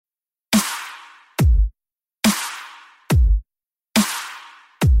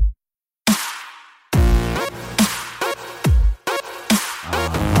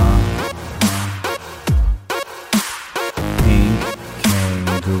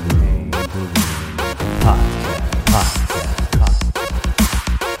Boomerang Podcast.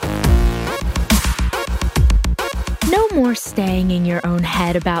 No more staying in your own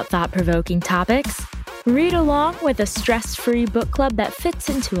head about thought-provoking topics. Read along with a stress-free book club that fits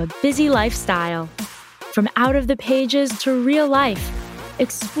into a busy lifestyle. From out of the pages to real life,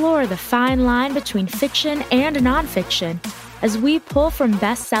 explore the fine line between fiction and nonfiction as we pull from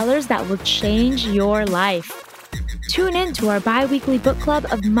bestsellers that will change your life. Tune in to our bi-weekly book club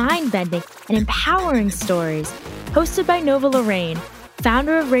of mind-bending and empowering stories, hosted by Nova Lorraine,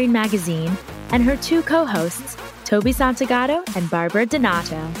 founder of Rain Magazine, and her two co-hosts, Toby Santagato and Barbara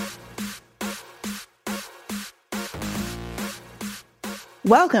Donato.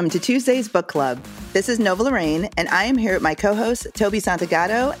 Welcome to Tuesday's Book Club. This is Nova Lorraine, and I am here with my co-hosts, Toby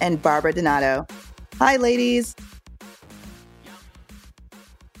Santagato and Barbara Donato. Hi, ladies.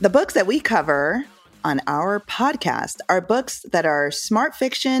 The books that we cover on our podcast are books that are smart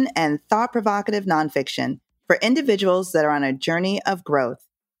fiction and thought-provocative nonfiction for individuals that are on a journey of growth.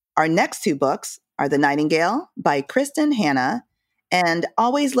 Our next two books are The Nightingale by Kristin Hannah and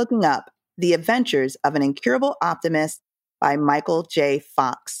Always Looking Up, The Adventures of an Incurable Optimist by Michael J.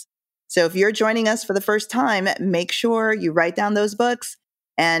 Fox. So if you're joining us for the first time, make sure you write down those books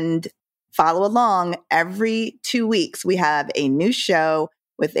and follow along. Every 2 weeks, we have a new show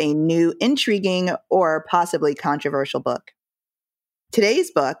with a new intriguing or possibly controversial book. Today's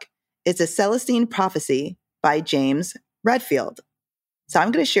book is A Celestine Prophecy by James Redfield. So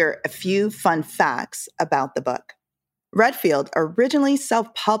I'm going to share a few fun facts about the book. Redfield originally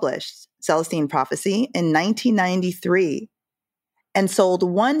self-published Celestine Prophecy in 1993 and sold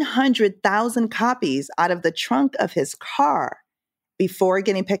 100,000 copies out of the trunk of his car before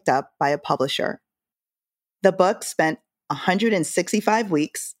getting picked up by a publisher. The book spent 165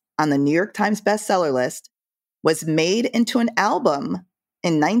 weeks on the New York Times bestseller list, was made into an album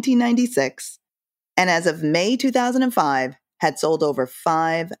in 1996, and as of May 2005, had sold over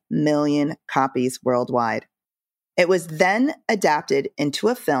 5 million copies worldwide. It was then adapted into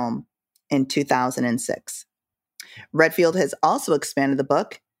a film in 2006. Redfield has also expanded the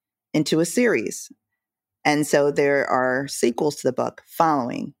book into a series, and so there are sequels to the book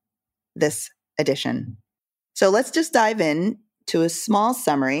following this edition. So let's just dive in to a small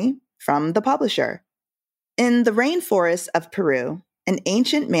summary from the publisher. In the rainforests of Peru, an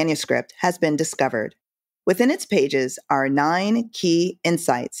ancient manuscript has been discovered. Within its pages are 9 key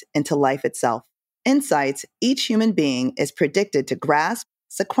insights into life itself. Insights each human being is predicted to grasp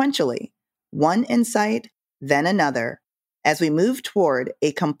sequentially, one insight, then another, as we move toward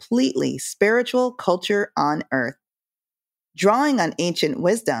a completely spiritual culture on Earth. Drawing on ancient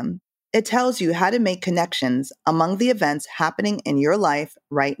wisdom, it tells you how to make connections among the events happening in your life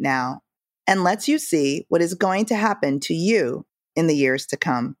right now and lets you see what is going to happen to you in the years to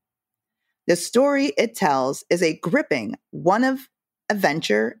come. The story it tells is a gripping one of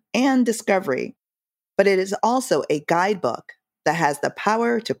adventure and discovery, but it is also a guidebook that has the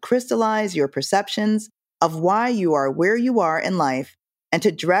power to crystallize your perceptions of why you are where you are in life and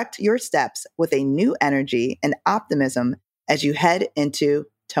to direct your steps with a new energy and optimism as you head into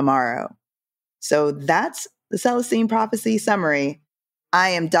tomorrow. So that's the Celestine Prophecy summary. I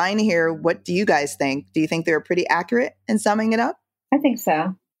am dying to hear, what do you guys think? Do you think they're pretty accurate in summing it up? I think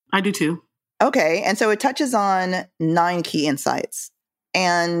so. I do too. Okay. And so it touches on 9 key insights,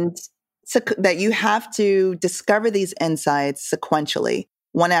 and so that you have to discover these insights sequentially,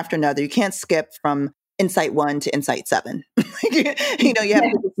 one after another. You can't skip from insight 1 to insight 7. You have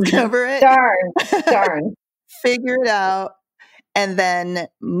to discover it. Darn. Figure it out. And then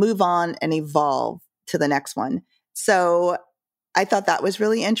move on and evolve to the next one. So I thought that was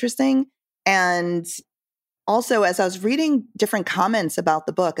really interesting. And also, as I was reading different comments about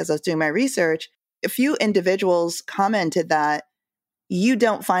the book, as I was doing my research, a few individuals commented that you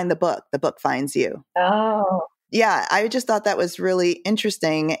don't find the book finds you. Oh. Yeah, I just thought that was really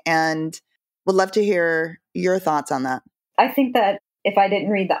interesting and would love to hear your thoughts on that. I think that if I didn't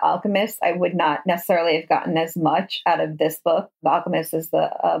read The Alchemist, I would not necessarily have gotten as much out of this book. The Alchemist is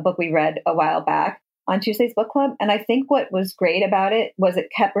the book we read a while back on Tuesday's Book Club. And I think what was great about it was it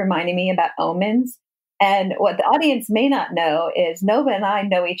kept reminding me about omens. And what the audience may not know is Nova and I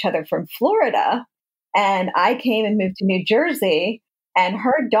know each other from Florida. And I came and moved to New Jersey. And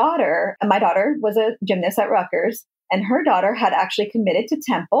her daughter, my daughter was a gymnast at Rutgers. And her daughter had actually committed to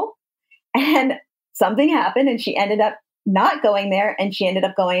Temple. And something happened and she ended up not going there, and she ended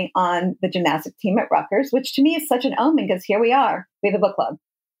up going on the gymnastic team at Rutgers, which to me is such an omen because here we are, we have a book club.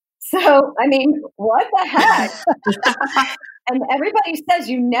 So, I mean, what the heck? And everybody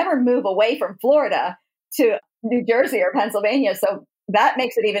says you never move away from Florida to New Jersey or Pennsylvania. So that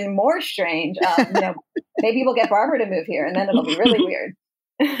makes it even more strange. Maybe we'll get Barbara to move here and then it'll be really weird.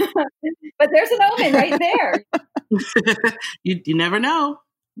 But there's an omen right there. You never know.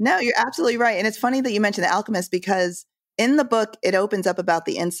 No, you're absolutely right. And it's funny that you mentioned The Alchemist, because in the book, it opens up about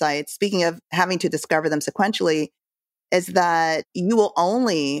the insights. Speaking of having to discover them sequentially, is that you will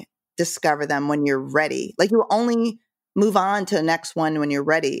only discover them when you're ready. Like, you will only move on to the next one when you're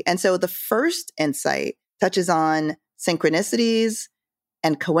ready. And so the first insight touches on synchronicities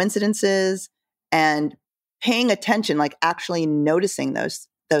and coincidences and paying attention, like actually noticing those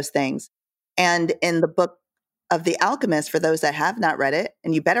things. And in the book of The Alchemist, for those that have not read it,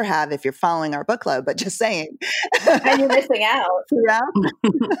 and you better have if you're following our book club, but just saying. And you're missing out.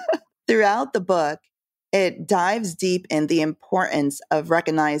 Throughout the book, it dives deep in the importance of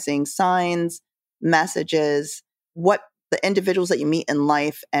recognizing signs, messages, what the individuals that you meet in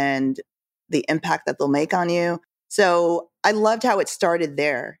life and the impact that they'll make on you. So I loved how it started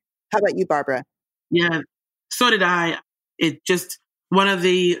there. How about you, Barbara? Yeah, so did I. It just, one of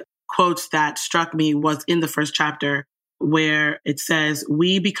the quotes that struck me was in the first chapter where it says,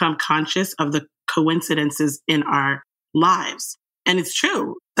 we become conscious of the coincidences in our lives. And it's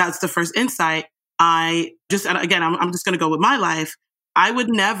true. That's the first insight. And again, I'm just going to go with my life. I would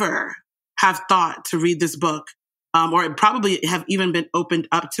never have thought to read this book, or it probably have even been opened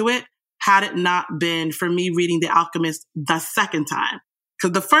up to it, had it not been for me reading The Alchemist the second time.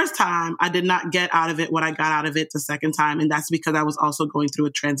 Because the first time I did not get out of it what I got out of it the second time. And that's because I was also going through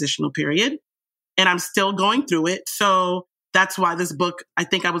a transitional period and I'm still going through it. So that's why this book, I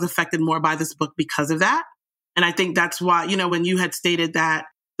think I was affected more by this book because of that. And I think that's why, when you had stated that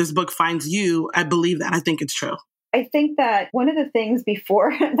this book finds you, I believe that. I think it's true. I think that one of the things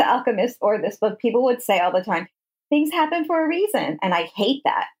before The Alchemist or this book, people would say all the time, things happen for a reason. And I hate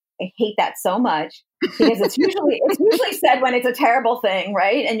that. I hate that so much because it's usually said when it's a terrible thing,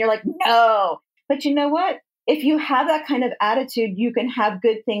 right? And you're like, no. But you know what? If you have that kind of attitude, you can have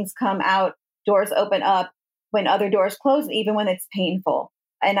good things come out, doors open up when other doors close, even when it's painful.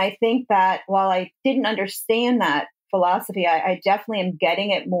 And I think that while I didn't understand that philosophy, I definitely am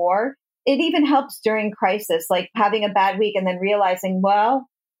getting it more. It even helps during crisis, like having a bad week and then realizing, well,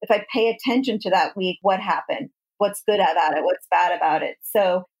 if I pay attention to that week, what happened? What's good about it? What's bad about it?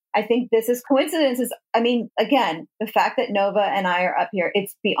 So I think this is coincidences. I mean, again, the fact that Nova and I are up here,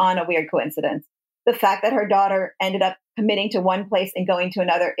 it's beyond a weird coincidence. The fact that her daughter ended up committing to one place and going to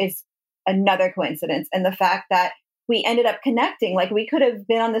another is another coincidence. And the fact that we ended up connecting, like we could have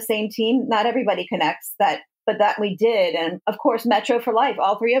been on the same team. Not everybody connects, but that we did. And of course, Metro for life.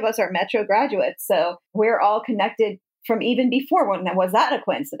 All three of us are Metro graduates. So we're all connected from even before. When was that a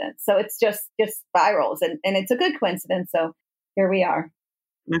coincidence? So it's just spirals and it's a good coincidence. So here we are.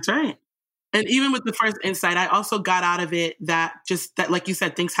 That's right. And even with the first insight, I also got out of it that, like you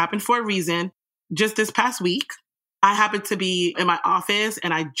said, things happen for a reason. Just this past week, I happened to be in my office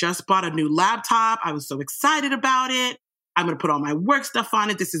and I just bought a new laptop. I was so excited about it. I'm going to put all my work stuff on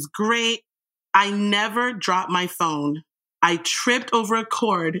it. This is great. I never dropped my phone. I tripped over a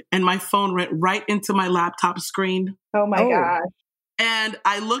cord and my phone went right into my laptop screen. Oh my gosh. And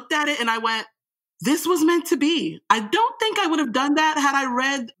I looked at it and I went, this was meant to be. I don't think I would have done that had I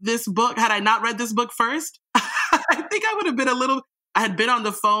read this book, had I not read this book first. I think I would have been I had been on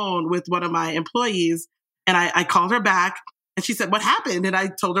the phone with one of my employees and I called her back and she said, what happened? And I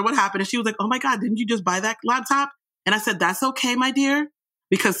told her what happened. And she was like, oh my God, didn't you just buy that laptop? And I said, that's okay, my dear,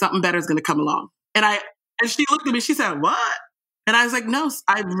 because something better is going to come along. And she looked at me, she said, what? And I was like, no,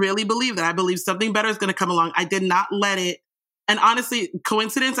 I really believe that. I believe something better is going to come along. I did not let it. And honestly,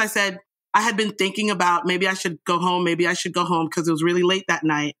 coincidence, I said, I had been thinking about maybe I should go home because it was really late that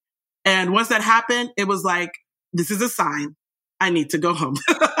night. And once that happened, it was like, this is a sign. I need to go home.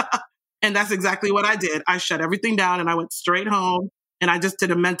 And that's exactly what I did. I shut everything down and I went straight home and I just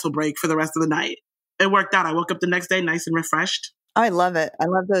did a mental break for the rest of the night. It worked out. I woke up the next day nice and refreshed. I love it. I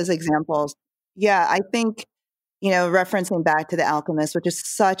love those examples. Yeah, I think, referencing back to The Alchemist, which is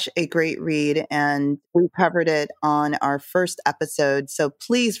such a great read, and we covered it on our first episode. So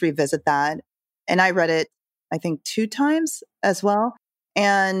please revisit that. And I read it, I think, 2 times as well.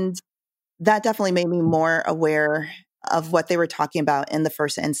 And that definitely made me more aware of what they were talking about in the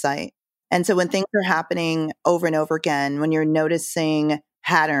first insight. And so when things are happening over and over again, when you're noticing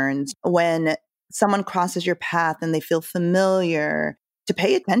patterns, when someone crosses your path and they feel familiar, to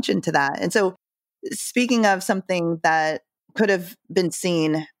pay attention to that. And so speaking of something that could have been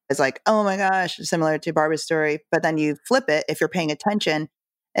seen as like, oh my gosh, similar to Barbara's story, but then you flip it if you're paying attention,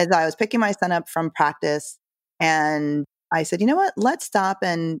 as I was picking my son up from practice and I said, you know what, let's stop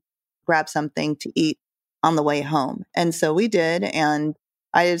and grab something to eat. on the way home. And so we did. And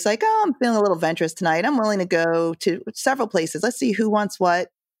I was like, oh, I'm feeling a little adventurous tonight. I'm willing to go to several places. Let's see who wants what.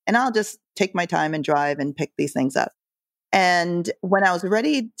 And I'll just take my time and drive and pick these things up. And when I was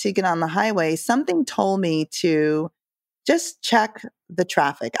ready to get on the highway, something told me to just check the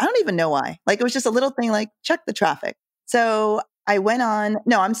traffic. I don't even know why. Like, it was just a little thing like, check the traffic. So I went on.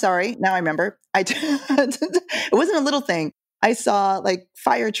 No, I'm sorry. Now I remember. It wasn't a little thing. I saw like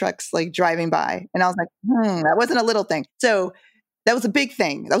fire trucks like driving by. And I was like, that wasn't a little thing. So that was a big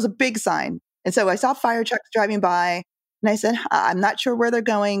thing. That was a big sign. And so I saw fire trucks driving by. And I said, I'm not sure where they're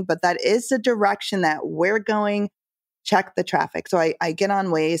going, but that is the direction that we're going. Check the traffic. So I get on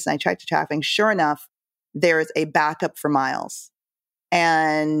Waze and I check the traffic. Sure enough, there is a backup for miles.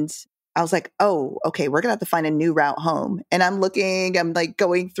 And I was like, oh, okay, we're going to have to find a new route home. And I'm like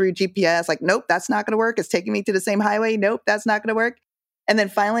going through GPS, like, nope, that's not going to work. It's taking me to the same highway. Nope, that's not going to work. And then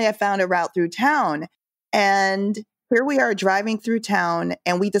finally I found a route through town. And here we are driving through town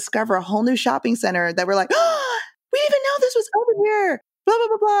and we discover a whole new shopping center that we're like, oh, we didn't even know this was over here. Blah,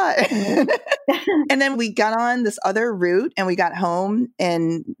 blah, blah, blah. And then we got on this other route and we got home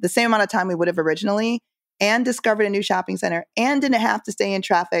in the same amount of time we would have originally and discovered a new shopping center and didn't have to stay in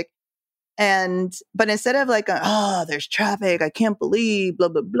traffic. But instead of like, oh, there's traffic, I can't believe, blah,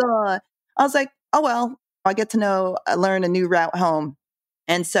 blah, blah. I was like, oh, well, I get to learn a new route home.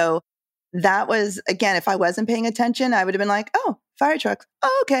 And so that was, again, if I wasn't paying attention, I would have been like, oh, fire trucks.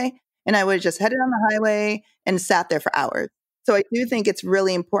 Oh, okay. And I would have just headed on the highway and sat there for hours. So I do think it's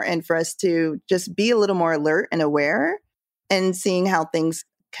really important for us to just be a little more alert and aware and seeing how things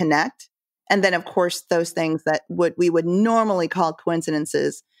connect. And then, of course, those things that we would normally call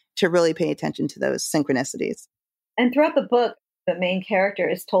coincidences, to really pay attention to those synchronicities. And throughout the book, the main character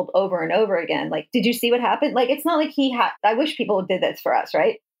is told over and over again, like, did you see what happened? Like, it's not like I wish people did this for us,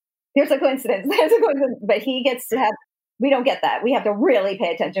 right? Here's a coincidence. There's a coincidence. But he gets to we don't get that. We have to really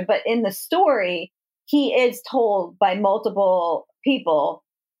pay attention. But in the story, he is told by multiple people,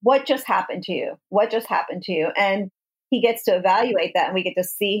 what just happened to you? What just happened to you? And he gets to evaluate that. And we get to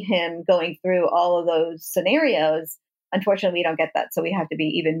see him going through all of those scenarios. Unfortunately, we don't get that. So we have to be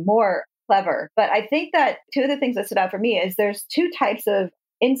even more clever. But I think that two of the things that stood out for me is there's two types of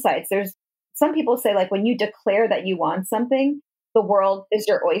insights. There's some people say, like, when you declare that you want something, the world is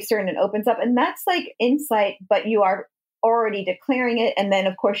your oyster and it opens up. And that's like insight, but you are already declaring it. And then,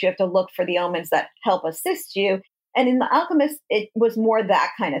 of course, you have to look for the elements that help assist you. And in The Alchemist, it was more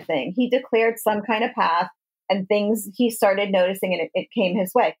that kind of thing. He declared some kind of path and things he started noticing and it came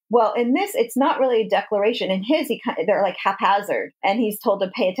his way. Well, in this, it's not really a declaration. In his, they're like haphazard and he's told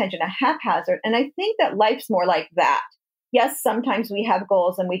to pay attention to haphazard. And I think that life's more like that. Yes, sometimes we have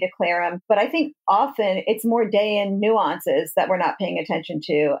goals and we declare them, but I think often it's more day-in nuances that we're not paying attention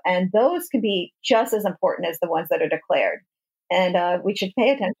to. And those can be just as important as the ones that are declared. And we should pay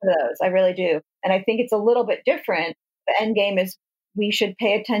attention to those. I really do. And I think it's a little bit different. The end game is we should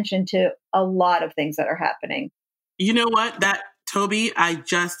pay attention to a lot of things that are happening. You know what? Toby,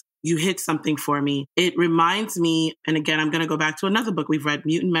 you hit something for me. It reminds me, and again, I'm going to go back to another book we've read,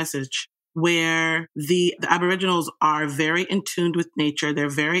 Mutant Message, where the Aboriginals are very in tune with nature. They're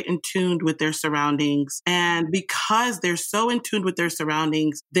very in tune with their surroundings. And because they're so in tune with their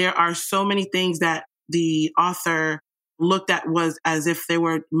surroundings, there are so many things that the author looked at was as if they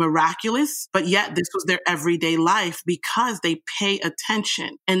were miraculous, but yet this was their everyday life because they pay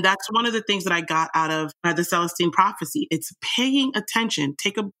attention. And that's one of the things that I got out of the Celestine Prophecy. It's paying attention.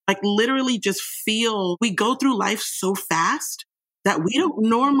 Literally just feel, we go through life so fast that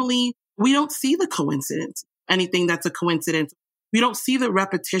we don't see the coincidence, anything that's a coincidence. We don't see the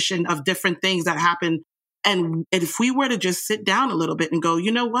repetition of different things that happen. And if we were to just sit down a little bit and go,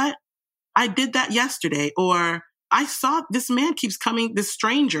 you know what? I did that yesterday, or I saw this man keeps coming, this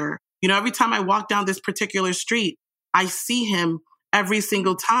stranger. You know, every time I walk down this particular street, I see him every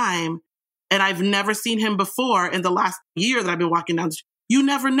single time. And I've never seen him before in the last year that I've been walking down the street. You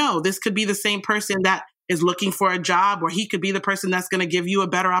never know. This could be the same person that is looking for a job, or he could be the person that's going to give you a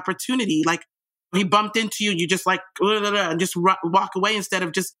better opportunity. Like, he bumped into you, you just like, and just walk away instead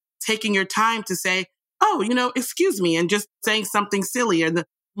of just taking your time to say, oh, excuse me, and just saying something silly, or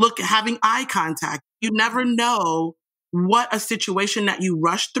having eye contact. You never know what a situation that you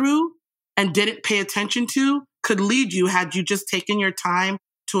rushed through and didn't pay attention to could lead you had you just taken your time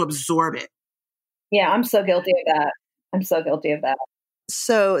to absorb it. Yeah, I'm so guilty of that.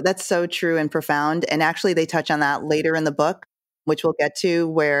 So that's so true and profound. And actually, they touch on that later in the book, which we'll get to,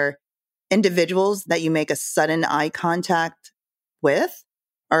 where individuals that you make a sudden eye contact with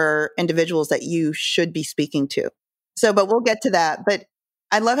are individuals that you should be speaking to. But we'll get to that. But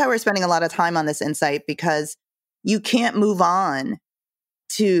I love how we're spending a lot of time on this insight because you can't move on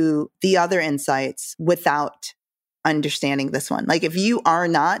to the other insights without understanding this one. Like if you are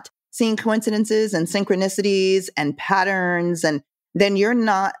not seeing coincidences and synchronicities and patterns, and then you're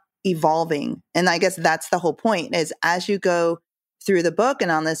not evolving. And I guess that's the whole point is as you go through the book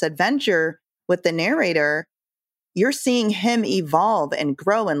and on this adventure with the narrator, you're seeing him evolve and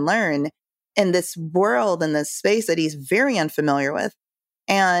grow and learn in this world, in this space that he's very unfamiliar with.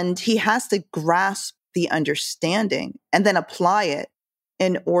 And he has to grasp the understanding and then apply it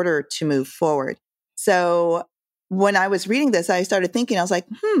in order to move forward. So when I was reading this, I started thinking, I was like,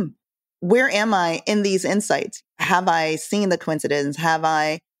 where am I in these insights? Have I seen the coincidence? Have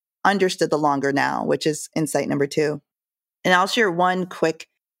I understood the longer now, which is insight number 2. And I'll share one quick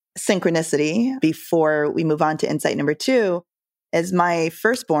synchronicity before we move on to insight number 2 is my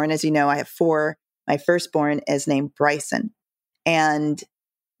firstborn. As you know, I have 4. My firstborn is named Bryson. And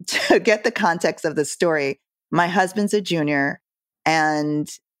to get the context of the story, my husband's a junior and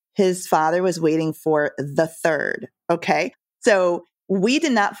his father was waiting for the 3rd. Okay. So we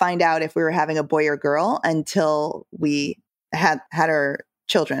did not find out if we were having a boy or girl until we had our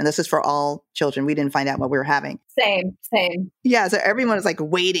children. And this is for all children. We didn't find out what we were having. Same. Yeah. So everyone was like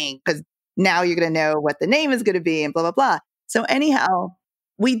waiting because now you're going to know what the name is going to be and blah, blah, blah. So anyhow,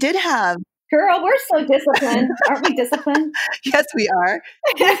 we did have. Girl, we're so disciplined. Aren't we disciplined? Yes, we are.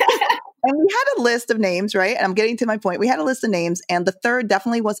 And we had a list of names, right? And I'm getting to my point. We had a list of names and the 3rd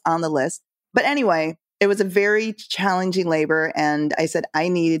definitely was on the list. But anyway, it was a very challenging labor. And I said, I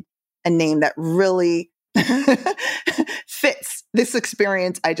need a name that really fits this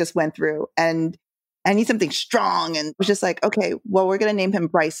experience I just went through. And I need something strong. And it was just like, okay, well, we're going to name him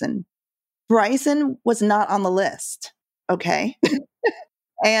Bryson. Bryson was not on the list. Okay.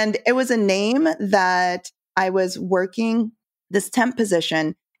 And it was a name that I was working this temp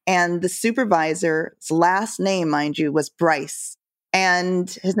position and the supervisor's last name, mind you, was Bryce. And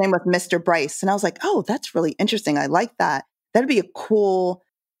his name was Mr. Bryce. And I was like, oh, that's really interesting. I like that. That'd be a cool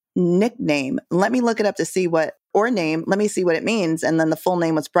nickname. Let me look it up to see let me see what it means. And then the full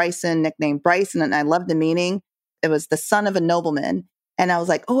name was Bryson, nickname Bryson. And I loved the meaning. It was the son of a nobleman. And I was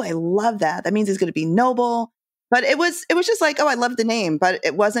like, oh, I love that. That means he's going to be noble. But it was just like, oh, I love the name, but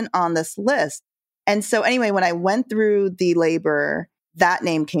it wasn't on this list. And so anyway, when I went through the labor, that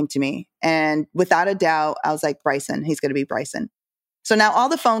name came to me. And without a doubt, I was like, Bryson, he's going to be Bryson. So now all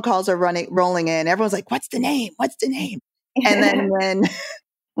the phone calls are rolling in. Everyone's like, what's the name? What's the name? And then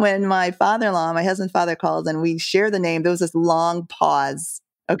when my father-in-law, my husband's father called and we share the name, there was this long pause.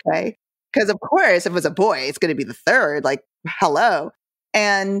 Okay. Because of course, if it was a boy, it's going to be the 3rd, like, hello.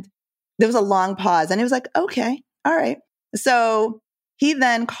 And there was a long pause and he was like, okay, all right. So he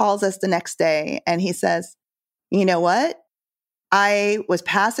then calls us the next day and he says, you know what? I was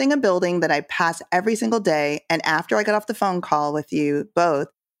passing a building that I pass every single day. And after I got off the phone call with you both,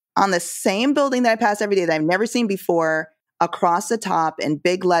 on the same building that I pass every day that I've never seen before, across the top in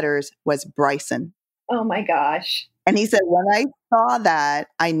big letters was Bryson. Oh my gosh. And he said, when I saw that,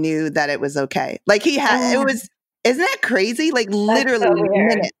 I knew that it was okay. Like it was, isn't that crazy? Like literally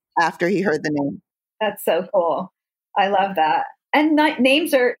minutes after he heard the name. That's so cool. I love that. And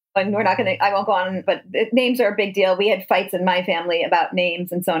names are, and I won't go on, but names are a big deal. We had fights in my family about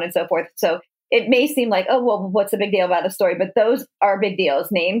names and so on and so forth. So it may seem like, oh, well, what's the big deal about a story? But those are big deals,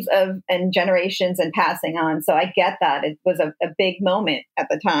 names and generations and passing on. So I get that. It was a big moment at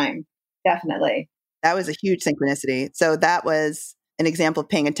the time. Definitely. That was a huge synchronicity. So that was an example of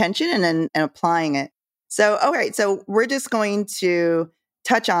paying attention and applying it. So, all right. So we're just going to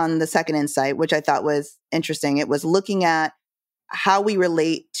touch on the second insight, which I thought was interesting. It was looking at how we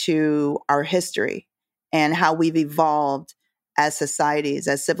relate to our history and how we've evolved as societies,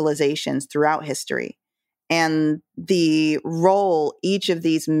 as civilizations throughout history, and the role each of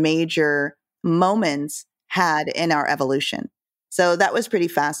these major moments had in our evolution. So that was pretty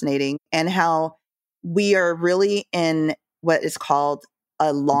fascinating, and how we are really in what is called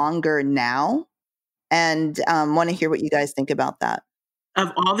a longer now. And want to hear what you guys think about that.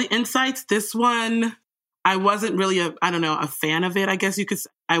 Of all the insights, this one, I wasn't really a fan of it, I guess you could say.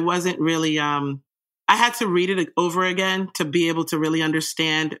 I wasn't really, I had to read it over again to be able to really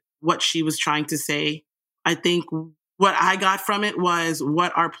understand what she was trying to say. I think what I got from it was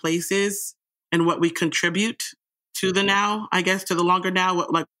what our place is and what we contribute to the now, I guess, to the longer now.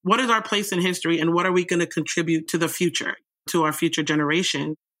 What is our place in history and what are we going to contribute to the future, to our future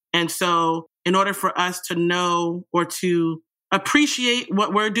generation? And so in order for us to know or to appreciate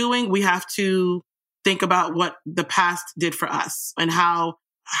what we're doing, we have to think about what the past did for us and how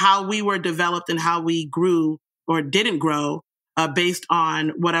we were developed and how we grew or didn't grow based on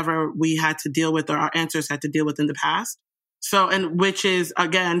whatever we had to deal with or our ancestors had to deal with in the past. So, and which is,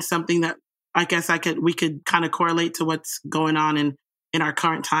 again, something that I guess we could kind of correlate to what's going on in our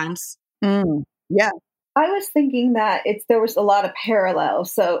current times. Yeah. I was thinking that there was a lot of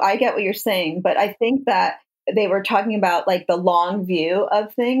parallels. So I get what you're saying, but I think that they were talking about like the long view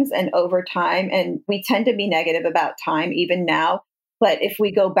of things and over time. And we tend to be negative about time even now. But if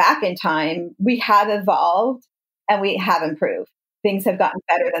we go back in time, we have evolved and we have improved. Things have gotten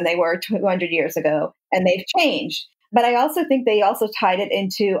better than they were 200 years ago, and they've changed. But I also think they also tied it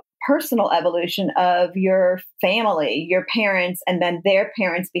into personal evolution of your family, your parents, and then their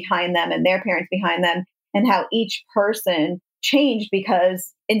parents behind them and their parents behind them, and how each person changed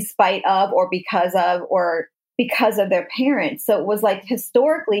because in spite of or because of their parents. So it was like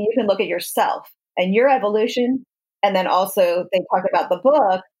historically, you can look at yourself and your evolution. And then also they talk about the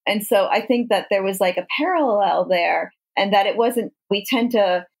book. And so I think that there was like a parallel there, and that it wasn't, we tend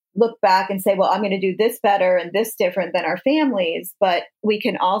to look back and say, well, I'm going to do this better and this different than our families. But we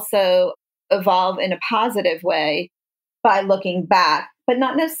can also evolve in a positive way by looking back, but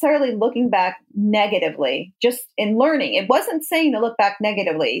not necessarily looking back negatively, just in learning. It wasn't saying to look back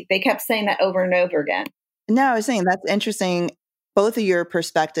negatively. They kept saying that over and over again. No, I was saying that's interesting. Both of your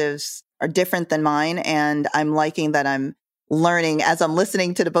perspectives are different than mine. And I'm liking that I'm learning as I'm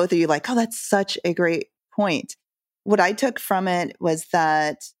listening to the both of you, like, oh, that's such a great point. What I took from it was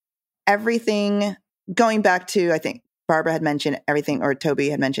that everything, going back to, I think Barbara had mentioned everything, or Toby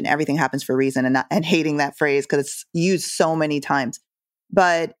had mentioned everything happens for a reason, and hating that phrase because it's used so many times.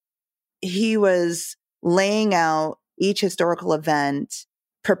 But he was laying out each historical event,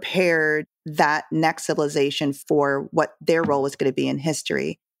 prepared that next civilization for what their role was going to be in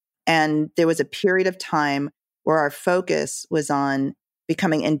history. And there was a period of time where our focus was on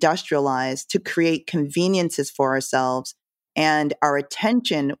becoming industrialized to create conveniences for ourselves, and our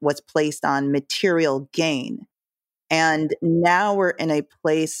attention was placed on material gain. And now we're in a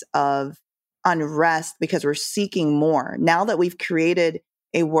place of unrest because we're seeking more. Now that we've created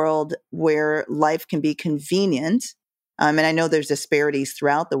a world where life can be convenient, and I know there's disparities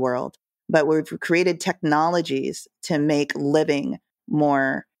throughout the world, but we've created technologies to make living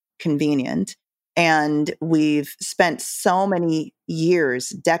more convenient. And we've spent so many years,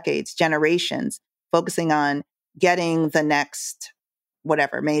 decades, generations focusing on getting the next,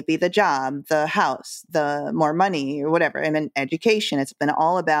 whatever, maybe the job, the house, the more money or whatever. I mean, education, it's been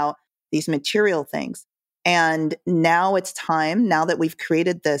all about these material things. And now it's time, now that we've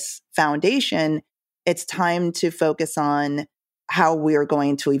created this foundation, it's time to focus on how we're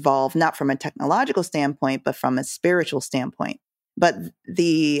going to evolve, not from a technological standpoint, but from a spiritual standpoint. But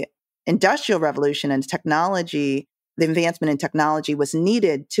the Industrial Revolution and technology, the advancement in technology was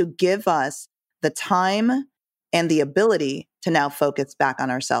needed to give us the time and the ability to now focus back on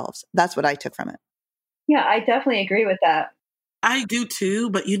ourselves. That's what I took from it. Yeah, I definitely agree with that. I do too,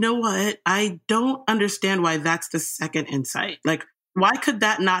 but you know what? I don't understand why that's the second insight. Like, why could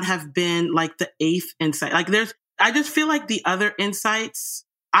that not have been like the eighth insight? Like I just feel like the other insights,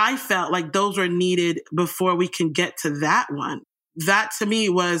 I felt like those were needed before we can get to that one. That to me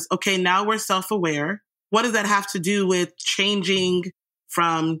was, okay, now we're self-aware. What does that have to do with changing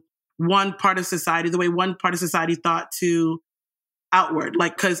from one part of society, the way one part of society thought, to outward?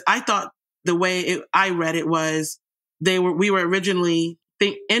 Like, cause I thought the way I read it was we were originally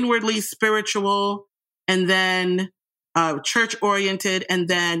inwardly spiritual, and then church oriented. And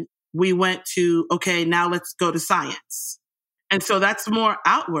then we went to, okay, now let's go to science. And so that's more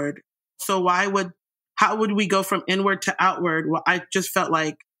outward. So how would we go from inward to outward? Well, I just felt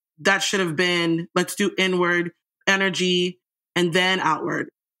like that should have been, let's do inward energy and then outward.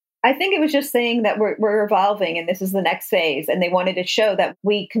 I think it was just saying that we're evolving and this is the next phase. And they wanted to show that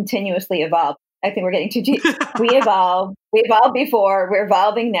we continuously evolve. I think we're getting too deep. We evolved before, we're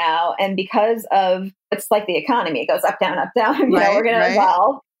evolving now. And because of, it's like the economy, it goes up, down, up, down. You know, we're going to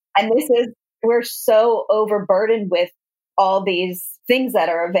evolve. And we're so overburdened with all these things that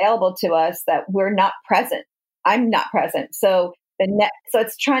are available to us that we're not present. I'm not present. So so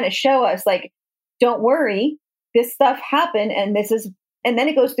it's trying to show us, like, don't worry, this stuff happened, and then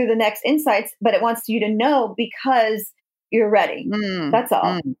it goes through the next insights, but it wants you to know because you're ready. That's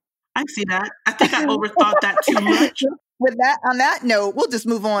all. I see that. I think I overthought that too much. On that note, we'll just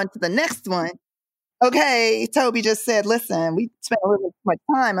move on to the next one. Okay, Toby just said, listen, we spent a little too much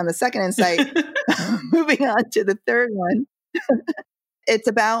time on the second insight. Moving on to the third one. It's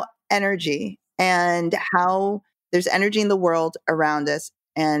about energy and how there's energy in the world around us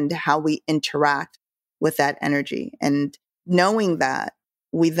and how we interact with that energy. And knowing that,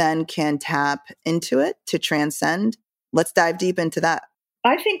 we then can tap into it to transcend Let's dive deep into that.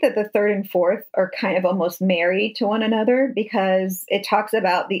 I think that the third and fourth are kind of almost married to one another because it talks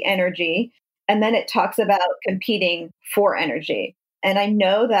about the energy and then it talks about competing for energy. And I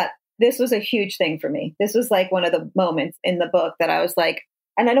know that this was a huge thing for me. This was like one of the moments in the book that I was like,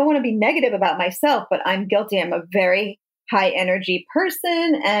 and I don't want to be negative about myself, but I'm guilty. I'm a very high energy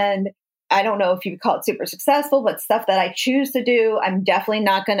person. And I don't know if you would call it super successful, but stuff that I choose to do, I'm definitely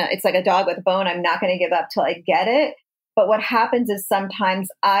not going to, it's like a dog with a bone. I'm not going to give up till I get it. But what happens is sometimes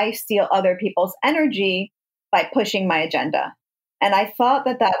I steal other people's energy by pushing my agenda. And I thought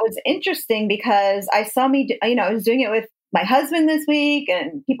that that was interesting because I saw me, I was doing it with my husband this week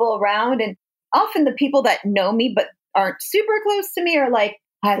and people around. And often the people that know me but aren't super close to me are like,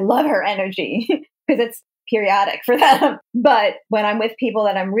 I love her energy because it's periodic for them. But when I'm with people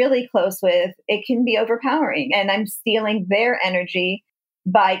that I'm really close with, it can be overpowering and I'm stealing their energy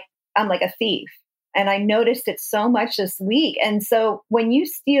I'm like a thief. And I noticed it so much this week. And so when you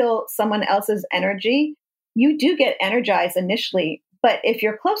steal someone else's energy, you do get energized initially. But if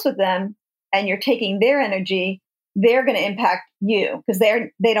you're close with them and you're taking their energy, they're going to impact you because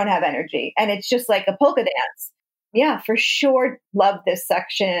they don't have energy. And it's just like a polka dance. Yeah, for sure. Love this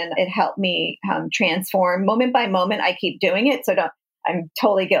section. It helped me transform moment by moment. I keep doing it. So I'm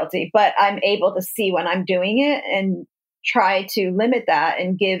totally guilty, but I'm able to see when I'm doing it and try to limit that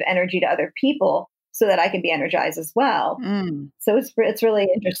and give energy to other people so that I can be energized as well. So it's really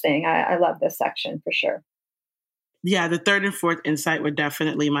interesting. I love this section for sure. Yeah, the third and fourth insight were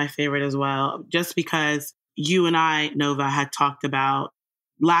definitely my favorite as well, just because you and I, Nova, had talked about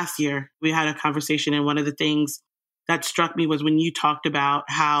last year. We had a conversation, and one of the things that struck me was when you talked about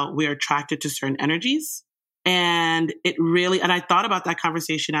how we're attracted to certain energies. And it really, and I thought about that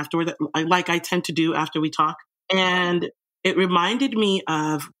conversation afterward, like I tend to do after we talk. And it reminded me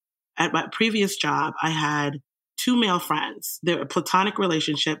of, at my previous job, I had two male friends. They were a platonic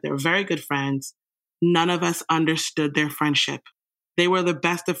relationship. They were very good friends. None of us understood their friendship. They were the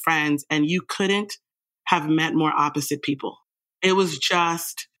best of friends, and you couldn't have met more opposite people. It was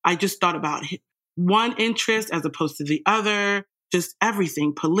just, I just thought about one interest as opposed to the other, just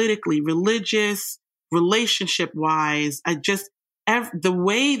everything, politically, religious, relationship-wise. The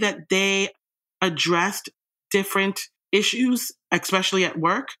way that they addressed different issues, especially at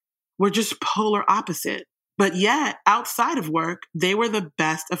work, were just polar opposite. But yet, outside of work, they were the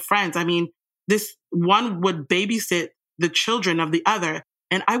best of friends. I mean, this one would babysit the children of the other,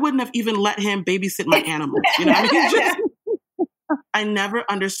 and I wouldn't have even let him babysit my animals. You know, I never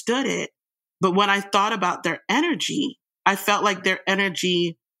understood it. But when I thought about their energy, I felt like their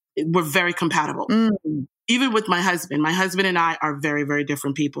energy were very compatible. Even with my husband and I are very, very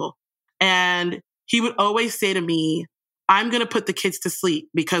different people. And he would always say to me, I'm going to put the kids to sleep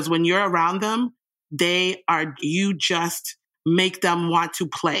because when you're around them, you just make them want to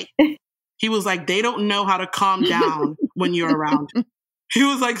play. He was like, they don't know how to calm down when you're around. He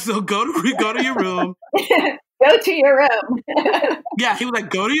was like, so go to your room. Go to your room. Yeah, he was like,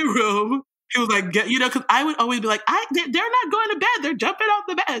 go to your room. He was like, because I would always be like, they're not going to bed. They're jumping off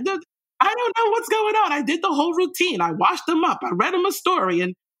the bed. I don't know what's going on. I did the whole routine. I washed them up. I read them a story,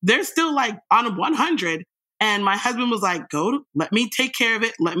 and they're still like on 100. And my husband was like, let me take care of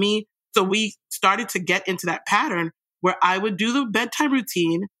it. So we started to get into that pattern where I would do the bedtime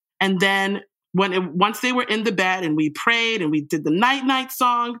routine. And then once they were in the bed and we prayed and we did the night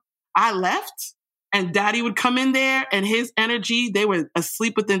song, I left and Daddy would come in there and his energy, they were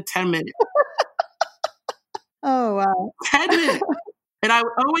asleep within 10 minutes. Oh, wow. 10 minutes. And I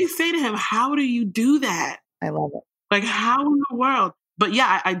would always say to him, how do you do that? I love it. Like, how in the world? But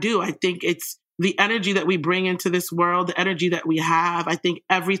yeah, I do. I think it's the energy that we bring into this world, the energy that we have. I think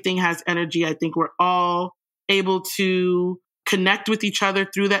everything has energy. I think we're all able to connect with each other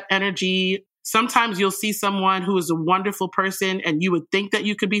through that energy. Sometimes you'll see someone who is a wonderful person and you would think that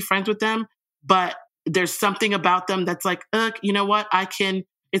you could be friends with them, but there's something about them that's like, you know what?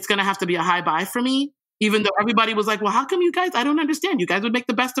 It's going to have to be a high buy for me. Even though everybody was like, well, how come you guys, I don't understand. You guys would make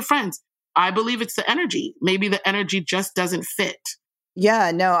the best of friends. I believe it's the energy. Maybe the energy just doesn't fit.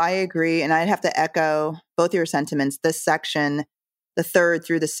 Yeah, no, I agree. And I'd have to echo both your sentiments. This section, the 3rd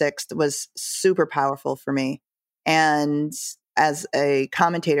through the 6th, was super powerful for me. And as a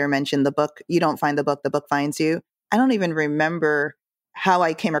commentator mentioned, the book, you don't find the book finds you. I don't even remember how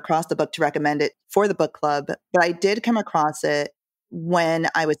I came across the book to recommend it for the book club, but I did come across it when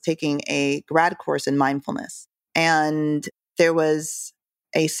I was taking a grad course in mindfulness. And there was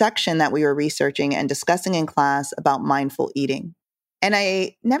a section that we were researching and discussing in class about mindful eating. And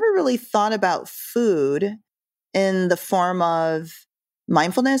I never really thought about food in the form of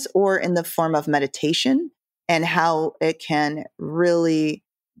mindfulness or in the form of meditation. and how it can really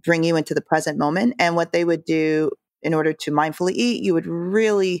bring you into the present moment. And what they would do in order to mindfully eat, you would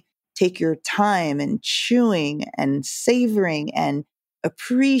really take your time and chewing and savoring and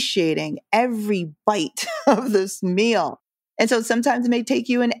appreciating every bite of this meal. And so sometimes it may take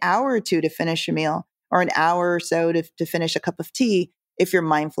you an hour or two to finish a meal, or an hour or so to finish a cup of tea if you're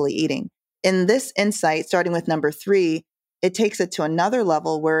mindfully eating. In this insight, starting with number 3, it takes it to another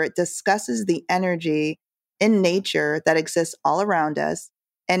level where it discusses the energy in nature that exists all around us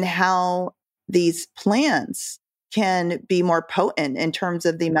and how these plants can be more potent in terms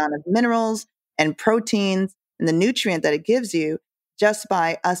of the amount of minerals and proteins and the nutrient that it gives you just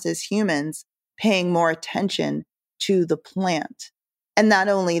by us as humans paying more attention to the plant. And not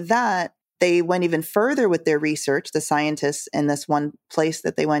only that, they went even further with their research, the scientists in this one place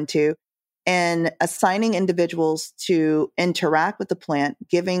that they went to, and assigning individuals to interact with the plant,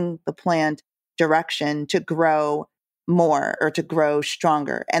 giving the plant direction to grow more or to grow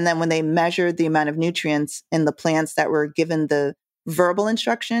stronger. And then when they measured the amount of nutrients in the plants that were given the verbal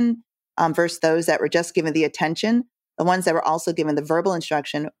instruction versus those that were just given the attention, the ones that were also given the verbal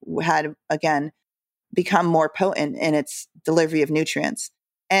instruction had, again, become more potent in its delivery of nutrients.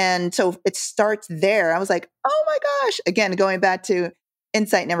 And so it starts there. I was like, oh my gosh, again, going back to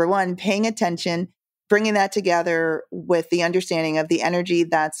insight number 1, paying attention, bringing that together with the understanding of the energy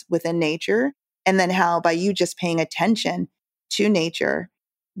that's within nature. And then how by you just paying attention to nature,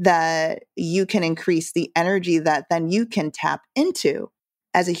 that you can increase the energy that then you can tap into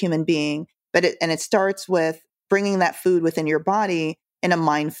as a human being. It starts with bringing that food within your body in a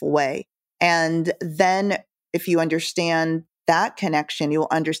mindful way. And then if you understand that connection, you'll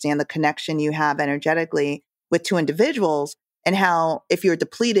understand the connection you have energetically with 2 individuals, and how if you're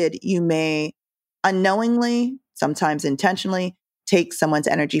depleted, you may unknowingly, sometimes intentionally, take someone's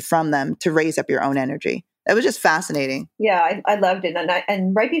energy from them to raise up your own energy. It was just fascinating. Yeah, I loved it.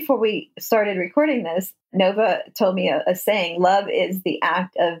 And right before we started recording this, Nova told me a saying, love is the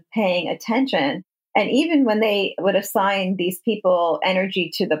act of paying attention. And even when they would assign these people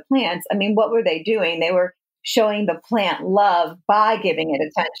energy to the plants, I mean, what were they doing? They were showing the plant love by giving it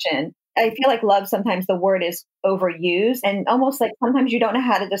attention. I feel like love, sometimes the word is overused, and almost like sometimes you don't know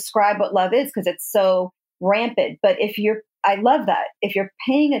how to describe what love is because it's so rampant. But I love that. If you're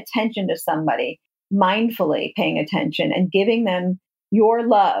paying attention to somebody, mindfully paying attention and giving them your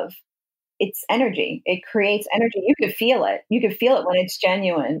love, it's energy. It creates energy. You could feel it. You could feel it when it's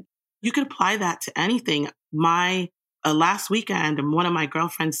genuine. You could apply that to anything. Last weekend, one of my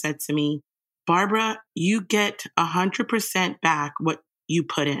girlfriends said to me, Barbara, you get 100% back what you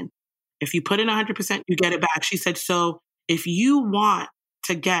put in. If you put in 100%, you get it back. She said, so if you want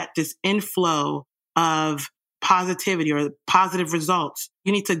to get this inflow of positivity or positive results,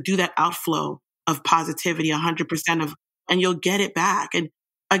 you need to do that outflow of positivity 100% of, and you'll get it back. And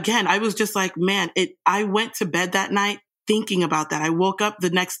again, I was just like, man, I went to bed that night thinking about that. I woke up the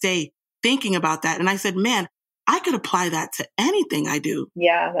next day thinking about that. And I said, man, I could apply that to anything I do.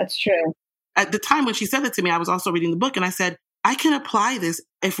 Yeah, that's true. At the time when she said it to me, I was also reading the book, and I said, I can apply this.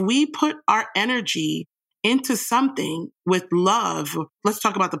 If we put our energy into something with love, let's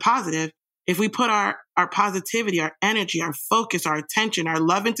talk about the positive. If we put our positivity, our energy, our focus, our attention, our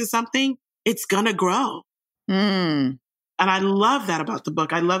love into something, it's going to grow. And I love that about the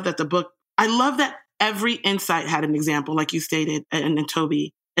book. I love that every insight had an example, like you stated, and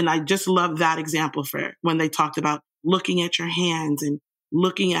Toby. And I just love that example for when they talked about looking at your hands and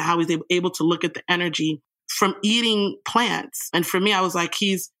looking at how he's able to look at the energy from eating plants. And for me, I was like,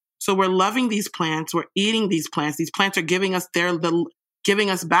 so we're loving these plants. We're eating these plants. These plants are giving us giving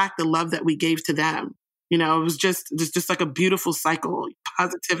us back the love that we gave to them. You know, it was just like a beautiful cycle,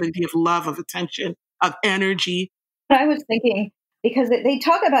 positivity of love, of attention, of energy. I was thinking, because they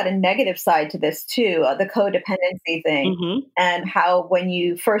talk about a negative side to this too, the codependency thing, and how when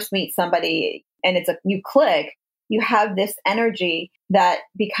you first meet somebody and you click, you have this energy that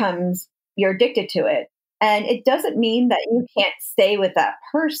becomes, you're addicted to it. And it doesn't mean that you can't stay with that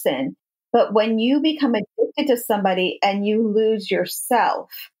person, but when you become addicted to somebody and you lose yourself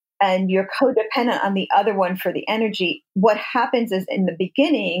and you're codependent on the other one for the energy, what happens is in the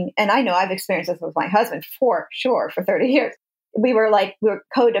beginning, and I know I've experienced this with my husband for sure for 30 years, we were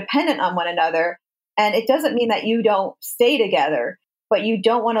codependent on one another. And it doesn't mean that you don't stay together, but you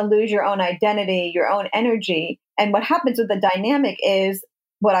don't want to lose your own identity, your own energy. And what happens with the dynamic is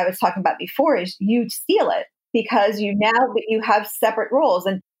what I was talking about before is you steal it because you have separate roles.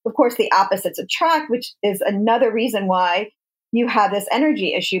 And of course, the opposites attract, which is another reason why you have this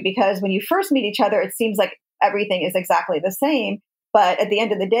energy issue, because when you first meet each other, it seems like everything is exactly the same. But at the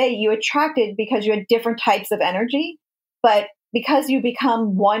end of the day, you attracted because you had different types of energy. But because you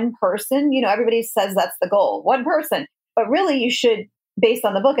become one person, everybody says that's the goal, one person. But really, you should, based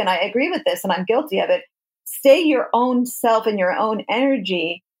on the book, and I agree with this, and I'm guilty of it, stay your own self and your own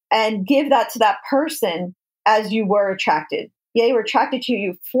energy and give that to that person as you were attracted. Yeah, you were attracted to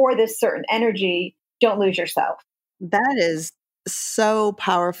you for this certain energy. Don't lose yourself. That is so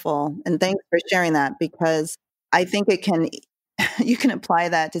powerful. And thanks for sharing that, because I think you can apply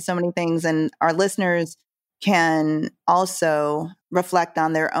that to so many things, and our listeners can also reflect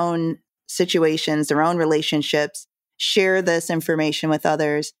on their own situations, their own relationships, share this information with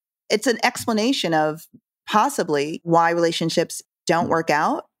others. It's an explanation of possibly why relationships don't work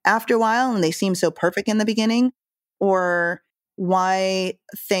out after a while and they seem so perfect in the beginning, or why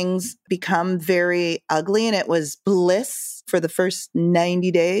things become very ugly and it was bliss for the first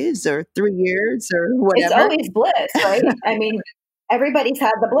 90 days or 3 years or whatever. It's always bliss, right? I mean, everybody's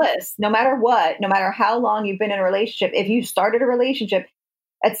had the bliss, no matter what, no matter how long you've been in a relationship. If you started a relationship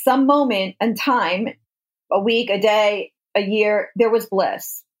at some moment in time, a week, a day, a year, there was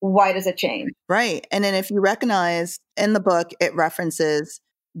bliss. Why does it change? Right. And then if you recognize in the book, it references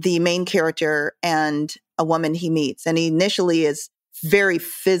the main character and a woman he meets. And he initially is very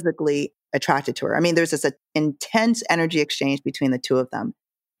physically attracted to her. I mean, there's this intense energy exchange between the two of them.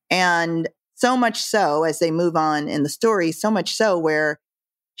 And so much so, as they move on in the story, so much so where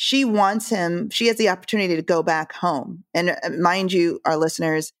she wants him, she has the opportunity to go back home. And mind you, our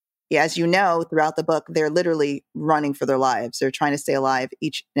listeners, as you know, throughout the book, they're literally running for their lives. They're trying to stay alive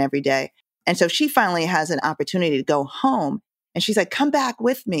each and every day. And so she finally has an opportunity to go home. And she's like, come back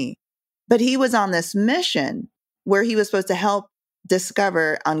with me. But he was on this mission where he was supposed to help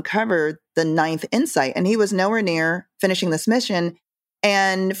uncover the 9th insight. And he was nowhere near finishing this mission.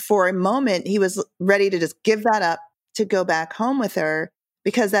 And for a moment, he was ready to just give that up to go back home with her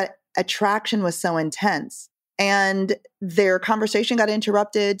because that attraction was so intense. And their conversation got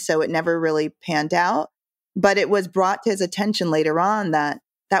interrupted, so it never really panned out. But it was brought to his attention later on that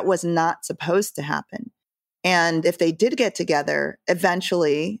that was not supposed to happen. And if they did get together,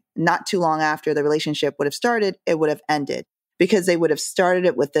 eventually, not too long after the relationship would have started, it would have ended because they would have started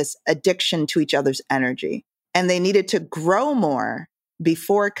it with this addiction to each other's energy. And they needed to grow more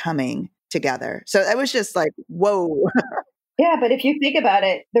before coming together. So it was just like, whoa. Yeah, but if you think about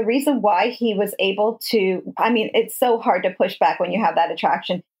it, the reason why he was able to, I mean, it's so hard to push back when you have that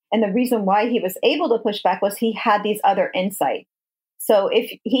attraction. And the reason why he was able to push back was he had these other insights. So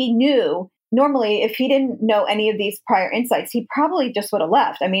if he knew, normally, if he didn't know any of these prior insights, he probably just would have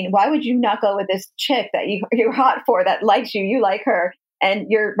left. I mean, why would you not go with this chick that you're hot for, that likes you, you like her, and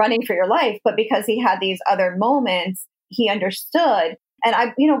you're running for your life? But because he had these other moments, he understood.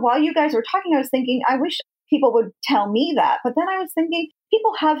 And while you guys were talking, I was thinking, I wish people would tell me that. But then I was thinking,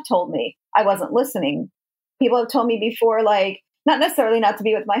 people have told me I wasn't listening. People have told me before, like, not necessarily not to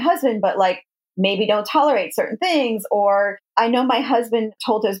be with my husband, but like, maybe don't tolerate certain things. Or I know my husband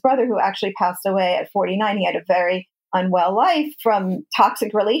told his brother, who actually passed away at 49, he had a very unwell life from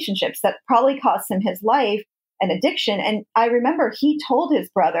toxic relationships that probably cost him his life and addiction. And I remember he told his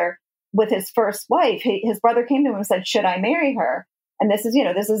brother with his first wife, his brother came to him and said, should I marry her? And this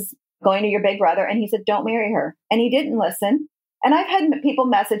is going to your big brother. And he said, don't marry her. And he didn't listen. And I've had people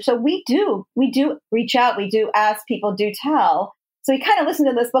message. So we do reach out. We do ask, people do tell. So we kind of listen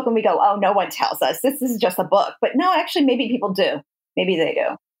to this book and we go, oh, no one tells us. This is just a book. But no, actually, maybe people do. Maybe they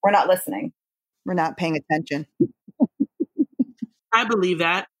do. We're not listening. We're not paying attention. I believe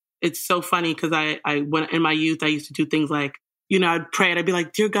that. It's so funny because I went in my youth, I used to do things like, I'd pray and I'd be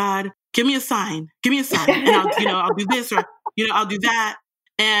like, dear God, give me a sign. Give me a sign. And I'll do this or, I'll do that.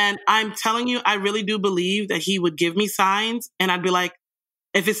 And I'm telling you, I really do believe that he would give me signs. And I'd be like,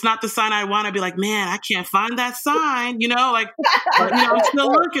 if it's not the sign I want, I'd be like, man, I can't find that sign, I'm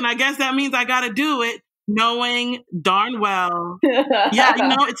still looking. I guess that means I got to do it, knowing darn well. Yeah,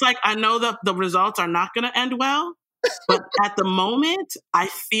 it's like, I know that the results are not going to end well, but at the moment, I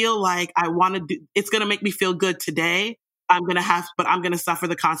feel like I want to do, it's going to make me feel good today. I'm going to suffer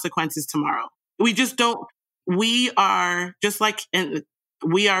the consequences tomorrow. We are just like, and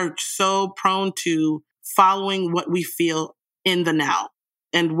we are so prone to following what we feel in the now.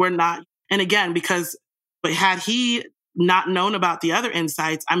 And we're not. And again, but had he not known about the other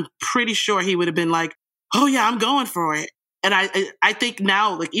insights, I'm pretty sure he would have been like, oh yeah, I'm going for it. And I think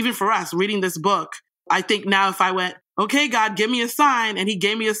now, like even for us reading this book, I think now if I went, okay, God, give me a sign. And he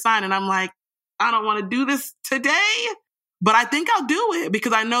gave me a sign and I'm like, I don't want to do this today, but I think I'll do it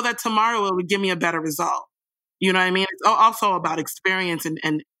because I know that tomorrow it would give me a better result. You know what I mean? It's also about experience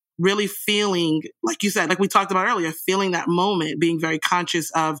and really feeling, like you said, like we talked about earlier, feeling that moment, being very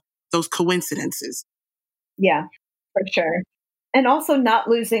conscious of those coincidences. Yeah, for sure. And also not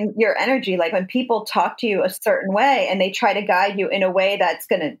losing your energy. Like when people talk to you a certain way and they try to guide you in a way that's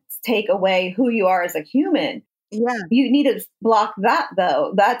going to take away who you are as a human, Yeah. you need to block that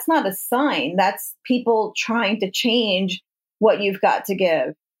though. That's not a sign. That's people trying to change what you've got to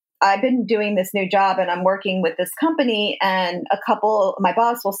give. I've been doing this new job and I'm working with this company, and my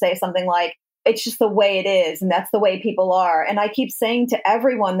boss will say something like, it's just the way it is. And that's the way people are. And I keep saying to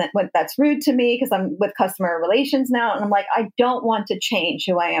everyone that's rude to me, because I'm with customer relations now. And I'm like, I don't want to change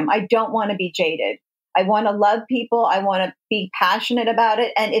who I am. I don't want to be jaded. I want to love people. I want to be passionate about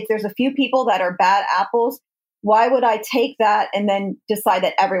it. And if there's a few people that are bad apples, why would I take that and then decide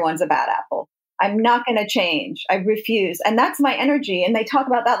that everyone's a bad apple? I'm not going to change. I refuse. And that's my energy. And they talk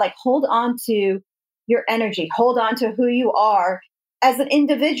about that, like, hold on to your energy, hold on to who you are as an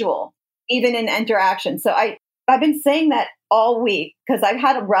individual, even in interaction. So I've been saying that all week because I've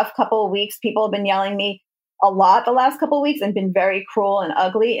had a rough couple of weeks. People have been yelling at me a lot the last couple of weeks and been very cruel and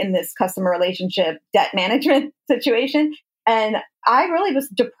ugly in this customer relationship debt management situation. And I really was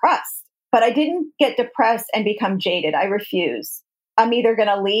depressed, but I didn't get depressed and become jaded. I refuse. I'm either going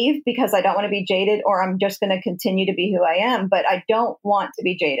to leave because I don't want to be jaded, or I'm just going to continue to be who I am, but I don't want to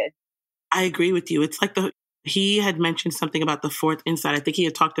be jaded. I agree with you. It's like he had mentioned something about the fourth insight. I think he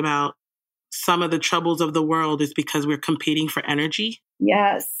had talked about some of the troubles of the world is because we're competing for energy.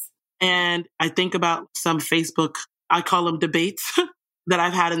 Yes. And I think about some Facebook, I call them debates that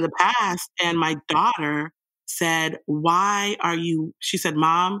I've had in the past. And my daughter said, she said,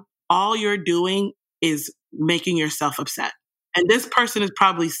 Mom, all you're doing is making yourself upset. And this person is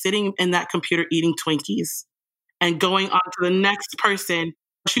probably sitting in that computer eating Twinkies and going on to the next person.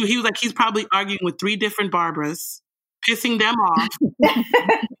 He was like, he's probably arguing with 3 different Barbaras, pissing them off.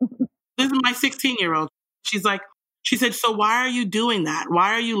 This is my 16-year-old. She said, so why are you doing that?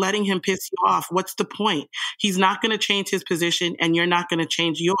 Why are you letting him piss you off? What's the point? He's not going to change his position and you're not going to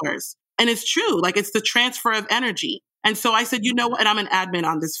change yours. And it's true. Like, it's the transfer of energy. And so I said, you know what? And I'm an admin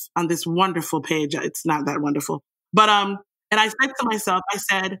on this wonderful page. It's not that wonderful. But, and I said to myself, I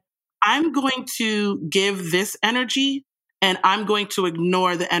said, I'm going to give this energy and I'm going to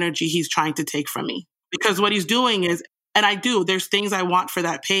ignore the energy he's trying to take from me. Because what he's doing is, there's things I want for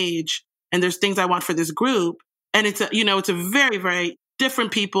that page and there's things I want for this group. And it's a very, very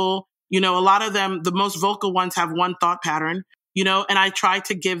different people. A lot of them, the most vocal ones have one thought pattern, and I try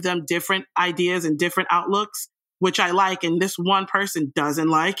to give them different ideas and different outlooks, which I like. And this one person doesn't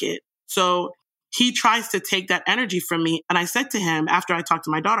like it. So he tries to take that energy from me. And I said to him, after I talked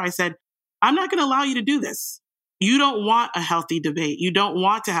to my daughter, I said, I'm not going to allow you to do this. You don't want a healthy debate. You don't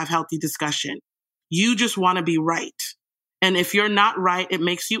want to have healthy discussion. You just want to be right. And if you're not right, it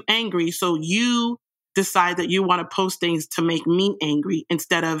makes you angry. So you decide that you want to post things to make me angry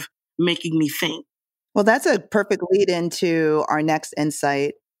instead of making me think. Well, that's a perfect lead into our next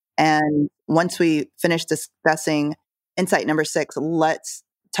insight. And once we finish discussing insight number 6, let's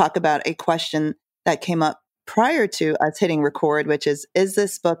talk about a question that came up prior to us hitting record, which is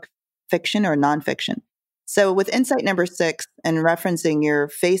this book fiction or nonfiction? So with insight number 6 and referencing your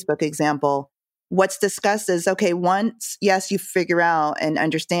Facebook example, what's discussed is, okay, once, yes, you figure out and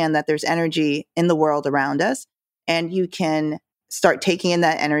understand that there's energy in the world around us, and you can start taking in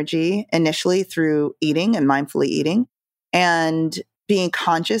that energy initially through eating and mindfully eating and being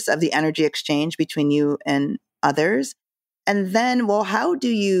conscious of the energy exchange between you and others. And then, well, how do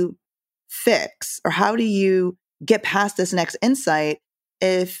you fix or how do you get past this next insight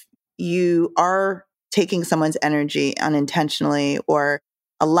if you are taking someone's energy unintentionally or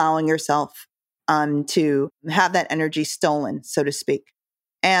allowing yourself to have that energy stolen, so to speak?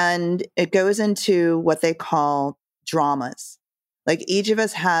 And it goes into what they call dramas. Like, each of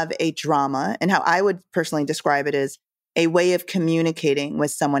us have a drama, and how I would personally describe it is a way of communicating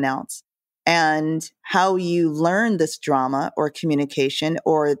with someone else. And how you learn this drama or communication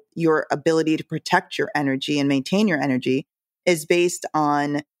or your ability to protect your energy and maintain your energy is based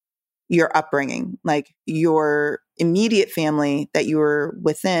on your upbringing, like your immediate family that you were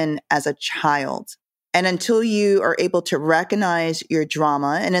within as a child. And until you are able to recognize your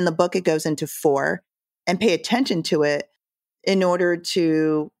drama, and in the book it goes into 4, and pay attention to it in order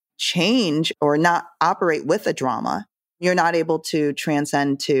to change or not operate with a drama, you're not able to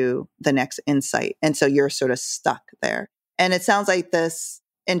transcend to the next insight. And so you're sort of stuck there. And it sounds like this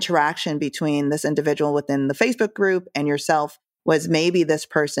interaction between this individual within the Facebook group and yourself was maybe this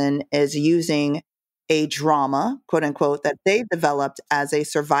person is using a drama, quote unquote, that they developed as a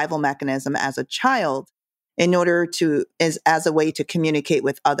survival mechanism as a child in order to, as a way to communicate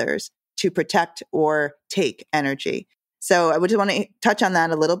with others, to protect or take energy. So I would just want to touch on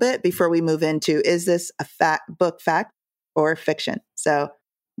that a little bit before we move into, is this a book fact or fiction? So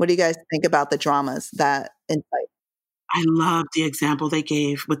what do you guys think about the dramas, that insight? I love the example they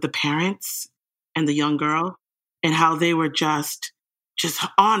gave with the parents and the young girl and how they were just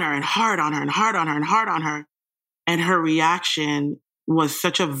on her and hard on her and hard on her and hard on her. And her reaction was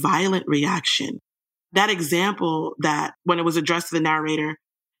such a violent reaction. That example, that when it was addressed to the narrator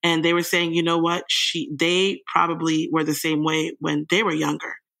and they were saying, you know what, they probably were the same way when they were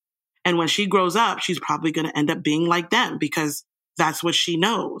younger. And when she grows up, she's probably going to end up being like them because that's what she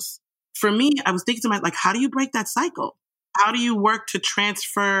knows. For me, I was thinking to myself, like, how do you break that cycle? How do you work to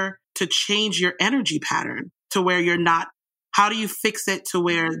transfer, to change your energy pattern to where you're not, how do you fix it to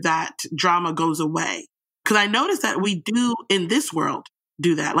where that drama goes away? Because I noticed that we do in this world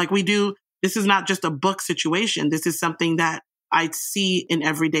do that. Like we do, this is not just a book situation. This is something that I see in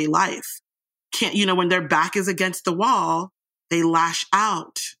everyday life. When their back is against the wall, they lash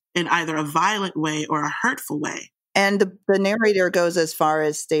out in either a violent way or a hurtful way. And the narrator goes as far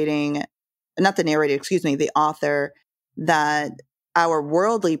as stating, not the narrator, excuse me, the author, that our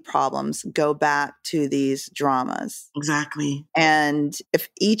worldly problems go back to these dramas. Exactly. And if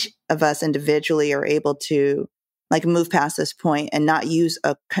each of us individually are able to like move past this point and not use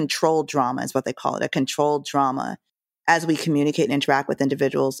a controlled drama, is what they call it, a controlled drama, as we communicate and interact with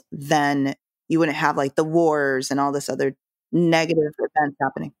individuals, then you wouldn't have like the wars and all this other negative events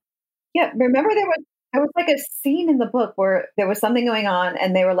happening. Yeah. Remember there was like a scene in the book where there was something going on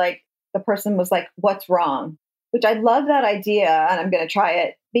and they were like, the person was like, what's wrong? Which I love that idea, and I'm going to try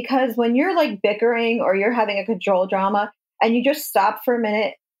it, because when you're like bickering or you're having a control drama and you just stop for a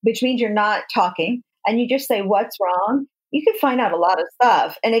minute, which means you're not talking, and you just say, what's wrong? You can find out a lot of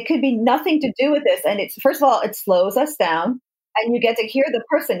stuff, and it could be nothing to do with this. And it's, first of all, it slows us down and you get to hear the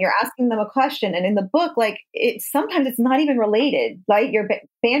person, you're asking them a question. And in the book, like sometimes it's not even related, right? You're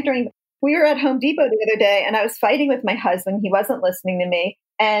bantering. We were at Home Depot the other day and I was fighting with my husband. He wasn't listening to me.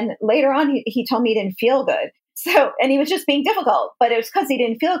 And later on, he told me he didn't feel good. So, and he was just being difficult, but it was because he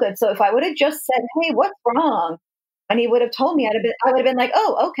didn't feel good. So if I would have just said, hey, what's wrong? And he would have told me, I would have been like,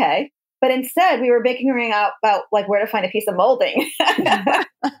 oh, okay. But instead we were bickering about like where to find a piece of molding.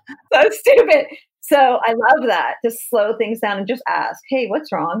 So stupid. So I love that. Just slow things down and just ask, hey,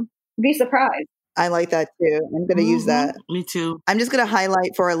 what's wrong? Be surprised. I like that too. I'm going to use that. Me too. I'm just going to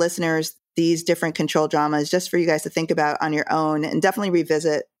highlight for our listeners these different control dramas just for you guys to think about on your own and definitely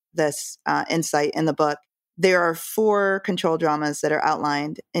revisit this insight in the book. There are 4 control dramas that are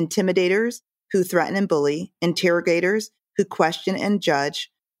outlined: intimidators, who threaten and bully; interrogators, who question and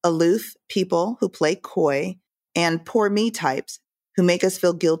judge; aloof people, who play coy; and poor me types, who make us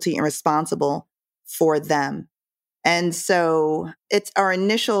feel guilty and responsible for them. And so it's our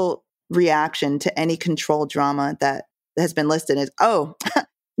initial reaction to any control drama that has been listed is, oh,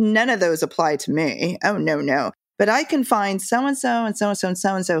 none of those apply to me. Oh, no. But I can find so-and-so and so-and-so and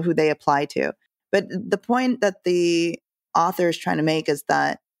so-and-so who they apply to. But the point that the author is trying to make is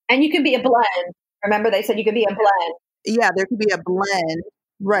that... And you can be a blend. Remember, they said you could be a blend. Yeah, there could be a blend,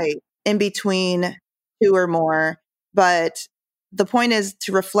 right, in between 2 or more. But the point is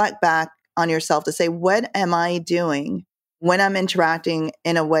to reflect back on yourself to say, what am I doing when I'm interacting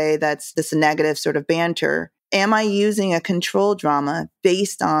in a way that's this negative sort of banter? Am I using a control drama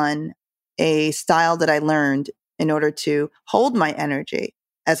based on a style that I learned in order to hold my energy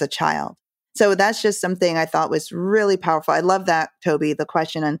as a child? So that's just something I thought was really powerful. I love that, Toby, the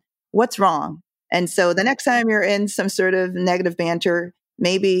question on what's wrong. And so the next time you're in some sort of negative banter,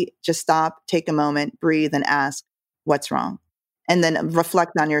 maybe just stop, take a moment, breathe, and ask, what's wrong? And then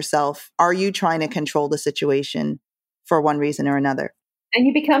reflect on yourself. Are you trying to control the situation for one reason or another? And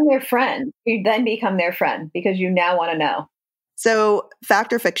you become their friend. You then become their friend because you now want to know. So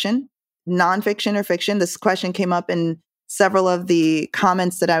fact or fiction, nonfiction or fiction? This question came up in several of the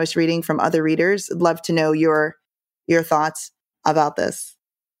comments that I was reading from other readers. I'd love to know your thoughts about this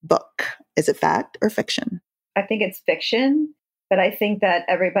book. Is it fact or fiction? I think it's fiction, but I think that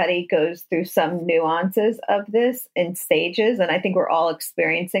everybody goes through some nuances of this in stages. And I think we're all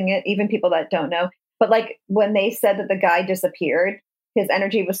experiencing it, even people that don't know. But like when they said that the guy disappeared, his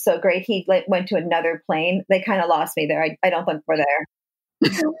energy was so great, he went to another plane. They kind of lost me there. I don't think we're there.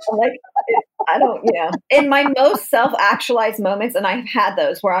 Like, I don't, in my most self-actualized moments, and I've had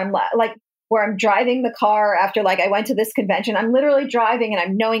those where I'm like, where I'm driving the car after like I went to this convention, I'm literally driving and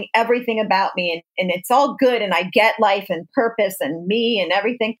I'm knowing everything about me and it's all good and I get life and purpose and me and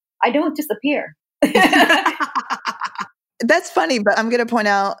everything. I don't disappear. That's funny, but I'm going to point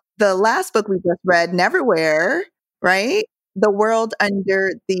out the last book we just read, Neverwhere, right? The world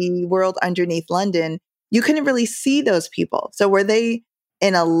underneath London, you couldn't really see those people. So were they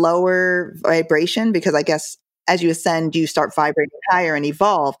in a lower vibration? Because I guess as you ascend, you start vibrating higher and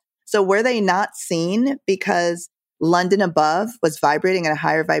evolve. So were they not seen because London above was vibrating at a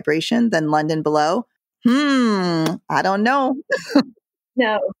higher vibration than London below? I don't know.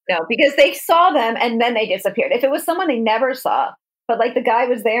 No, because they saw them and then they disappeared. If it was someone they never saw, but like the guy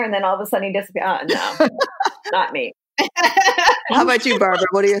was there and then all of a sudden he disappeared. No, not me. How about you, Barbara?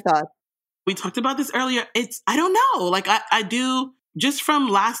 What are your thoughts? We talked about this earlier. I don't know. Like I do, just from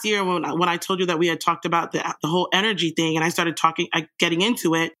last year when I told you that we had talked about the whole energy thing and I started getting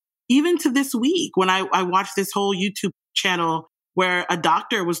into it, even to this week when I watched this whole YouTube channel where a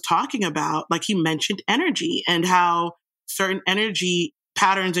doctor was talking about, like he mentioned energy and how certain energy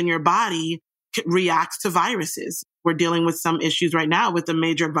patterns in your body reacts to viruses. We're dealing with some issues right now with a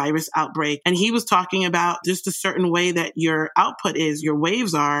major virus outbreak. And he was talking about just a certain way that your output is, your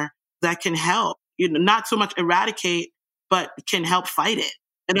waves are, that can help, not so much eradicate, but can help fight it.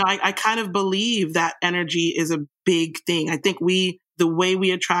 And I kind of believe that energy is a big thing. I think the way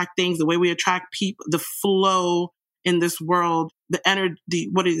we attract things, the way we attract people, the flow in this world, the energy,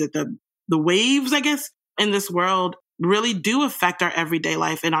 the waves, I guess, in this world really do affect our everyday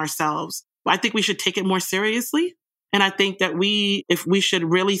life and ourselves. I think we should take it more seriously. And I think that if we should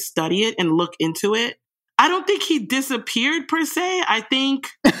really study it and look into it. I don't think he disappeared per se. I think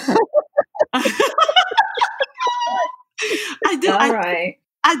I do. All right.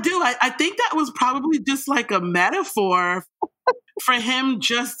 I do. I think that was probably just like a metaphor for him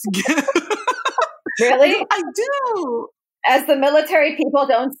just Really? I do. As the military people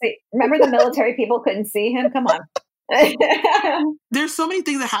don't see, remember the military people couldn't see him? Come on. There's so many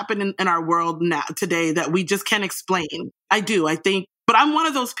things that happen in our world now today that we just can't explain. I do. I think, but I'm one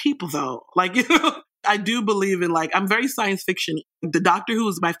of those people though. Like, I do believe in I'm very science fiction. The Doctor Who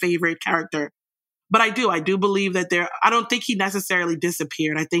is my favorite character, but I do believe that I don't think he necessarily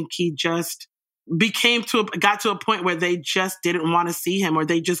disappeared. I think he just got to a point where they just didn't want to see him or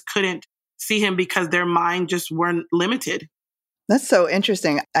they just couldn't see him because their mind just weren't limited. That's so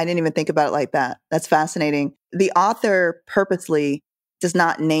interesting. I didn't even think about it like that. That's fascinating. The author purposely does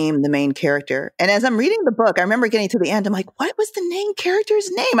not name the main character. And as I'm reading the book, I remember getting to the end. I'm like, what was the main character's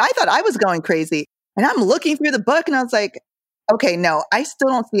name? I thought I was going crazy. And I'm looking through the book and I was like, okay, no, I still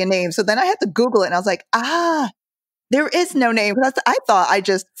don't see a name. So then I had to Google it and I was like, there is no name. I thought I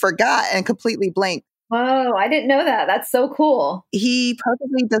just forgot and completely blanked. Whoa, I didn't know that. That's so cool. He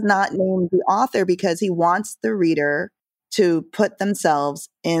purposely does not name the author because he wants the reader to put themselves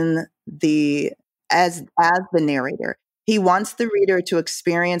in as the narrator. He wants the reader to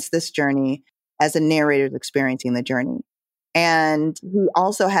experience this journey as a narrator is experiencing the journey. And he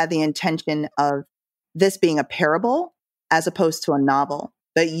also had the intention of this being a parable as opposed to a novel,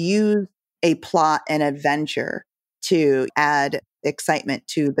 but use a plot and adventure to add excitement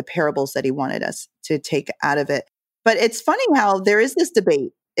to the parables that he wanted us to take out of it. But it's funny how there is this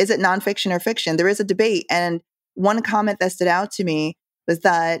debate. Is it nonfiction or fiction? There is a debate. And one comment that stood out to me was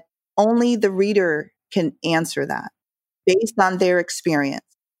that only the reader can answer that based on their experience.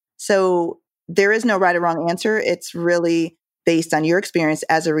 So there is no right or wrong answer. It's really based on your experience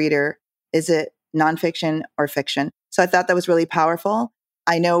as a reader. Is it nonfiction or fiction? So I thought that was really powerful.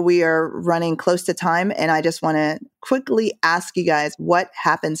 I know we are running close to time, and I just want to quickly ask you guys what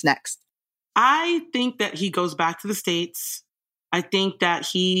happens next. I think that he goes back to the States. I think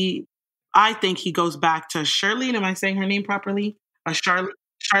he goes back to Shirlene. Am I saying her name properly?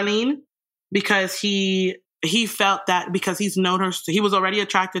 Charlene, because he felt that because he's known her, he was already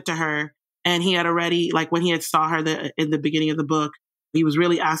attracted to her, and he had already, like when he had saw her in the beginning of the book, he was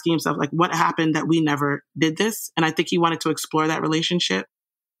really asking himself, like, what happened that we never did this? And I think he wanted to explore that relationship.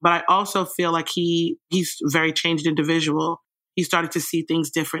 But I also feel like he's a very changed individual. He started to see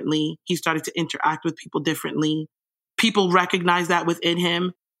things differently. He started to interact with people differently. People recognized that within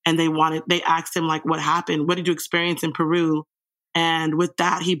him, and they asked him, like, what happened? What did you experience in Peru? And with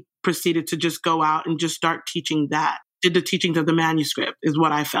that, he proceeded to just go out and just start teaching that. Did the teachings of the manuscript is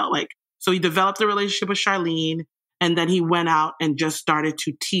what I felt like. So he developed a relationship with Charlene, and then he went out and just started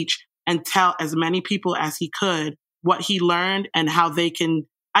to teach and tell as many people as he could what he learned and how they can,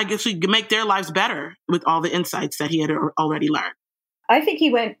 I guess, make their lives better with all the insights that he had already learned. I think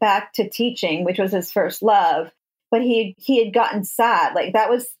he went back to teaching, which was his first love, but he had gotten sad. Like that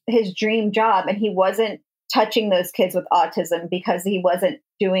was his dream job. And he wasn't touching those kids with autism because he wasn't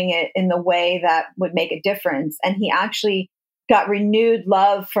doing it in the way that would make a difference. And he actually got renewed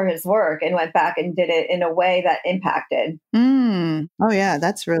love for his work and went back and did it in a way that impacted. Oh, yeah.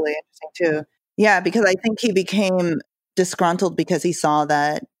 That's really interesting too. Yeah, because I think he became disgruntled because he saw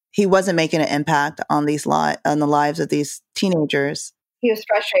that he wasn't making an impact on on the lives of these teenagers. He was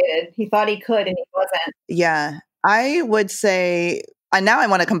frustrated. He thought he could and he wasn't. Yeah. I would say, and now I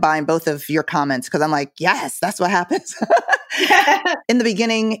want to combine both of your comments because I'm like, yes, that's what happens. In the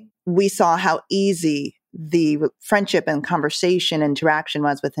beginning, we saw how easy the friendship and conversation interaction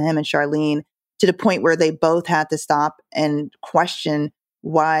was with him and Charlene, to the point where they both had to stop and question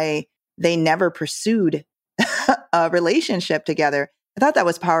why they never pursued a relationship together. I thought that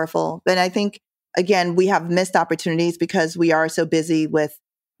was powerful. But I think, again, we have missed opportunities because we are so busy with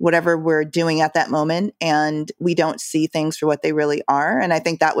whatever we're doing at that moment, and we don't see things for what they really are. And I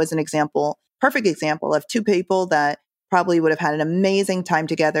think that was an example, perfect example of two people that probably would have had an amazing time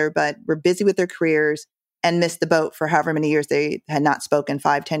together, but were busy with their careers and missed the boat for however many years they had not spoken,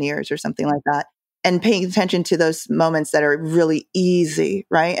 5-10 years or something like that. And paying attention to those moments that are really easy,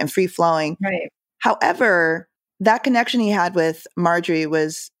 right? And free flowing. Right. However, that connection he had with Marjorie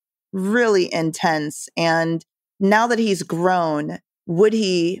was really intense. And now that he's grown, would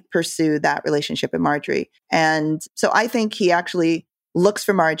he pursue that relationship with Marjorie? And so I think he actually looks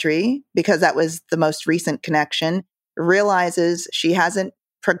for Marjorie because that was the most recent connection, realizes she hasn't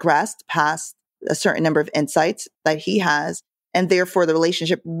progressed past a certain number of insights that he has, and therefore the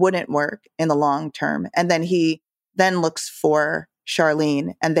relationship wouldn't work in the long term. And then he then looks for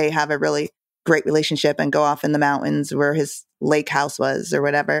Charlene, and they have a really great relationship and go off in the mountains where his lake house was or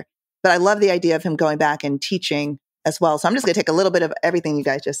whatever. But I love the idea of him going back and teaching as well. So I'm just going to take a little bit of everything you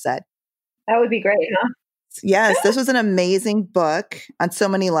guys just said. That would be great, huh? Yes, this was an amazing book on so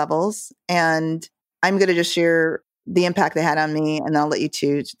many levels. And I'm going to just share the impact they had on me, and I'll let you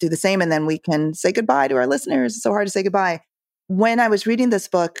two do the same. And then we can say goodbye to our listeners. It's so hard to say goodbye. When I was reading this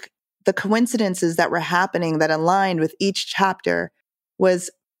book, the coincidences that were happening that aligned with each chapter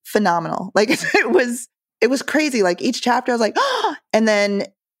was phenomenal. Like it was crazy. Like each chapter I was like, oh, and then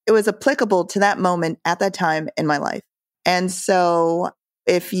it was applicable to that moment at that time in my life. And so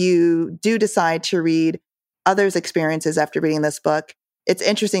if you do decide to read others' experiences after reading this book, it's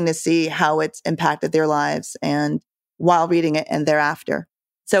interesting to see how it's impacted their lives and while reading it and thereafter.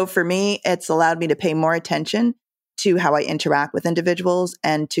 So for me, it's allowed me to pay more attention to how I interact with individuals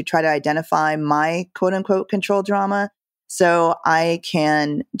and to try to identify my quote unquote control drama so I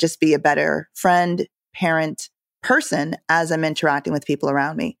can just be a better friend, parent, person as I'm interacting with people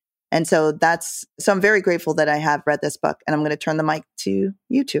around me. And so I'm very grateful that I have read this book, and I'm going to turn the mic to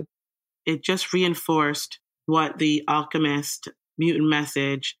you two. It just reinforced what The Alchemist, Mutant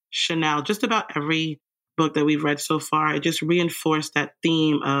Message, Chanel, just about every book that we've read so far, it just reinforced that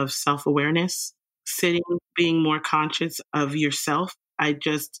theme of self-awareness, sitting, being more conscious of yourself. I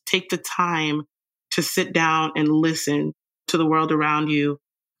just take the time to sit down and listen to the world around you,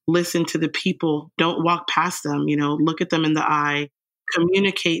 listen to the people, don't walk past them, look at them in the eye,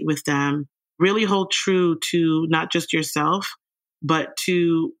 communicate with them, really hold true to not just yourself, but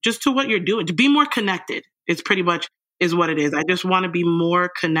to what you're doing, to be more connected. It's pretty much is what it is. I just want to be more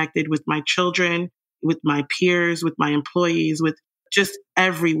connected with my children, with my peers, with my employees, with just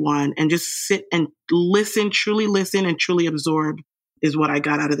everyone, and just sit and listen and truly absorb is what I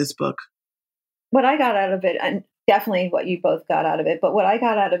got out of this book. What I got out of it, and definitely what you both got out of it, but what I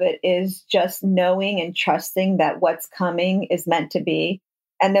got out of it is just knowing and trusting that what's coming is meant to be.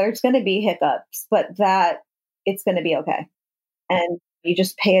 And there's going to be hiccups, but that it's going to be okay. And you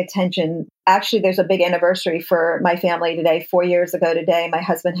just pay attention. Actually, there's a big anniversary for my family today. 4 years ago today, my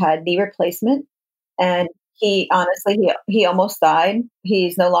husband had knee replacement. And he almost died.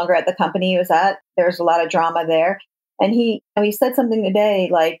 He's no longer at the company he was at. There's a lot of drama there. And he said something today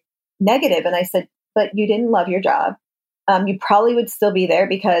like negative. And I said, but you didn't love your job. You probably would still be there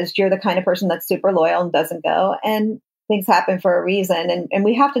because you're the kind of person that's super loyal and doesn't go. And things happen for a reason. And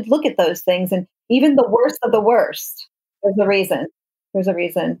we have to look at those things. And even the worst of the worst, there's a reason. There's a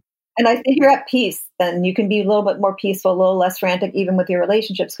reason. And I think you're at peace. Then you can be a little bit more peaceful, a little less frantic, even with your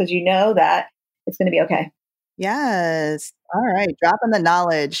relationships, because you know that it's going to be okay. Yes. All right. Dropping the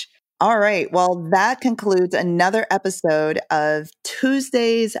knowledge. All right. Well, that concludes another episode of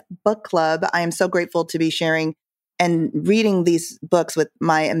Tuesday's Book Club. I am so grateful to be sharing and reading these books with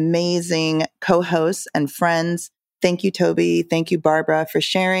my amazing co-hosts and friends. Thank you, Toby. Thank you, Barbara, for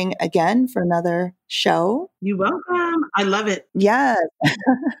sharing again for another show. You're welcome. I love it. Yes.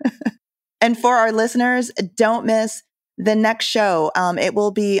 And for our listeners, don't miss the next show. It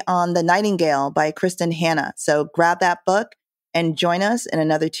will be on The Nightingale by Kristen Hanna. So grab that book and join us in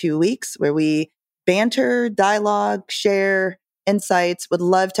another 2 weeks where we banter, dialogue, share insights. Would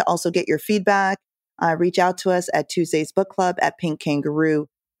love to also get your feedback. Reach out to us at Tuesdays Book Club at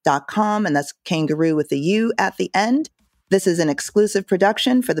pinkkangaroo.com. And that's kangaroo with the U at the end. This is an exclusive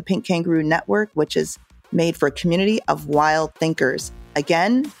production for the Pink Kangaroo Network, which is made for a community of wild thinkers.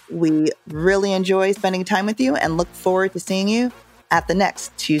 Again, we really enjoy spending time with you and look forward to seeing you at the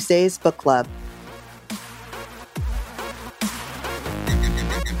next Tuesdays Book Club.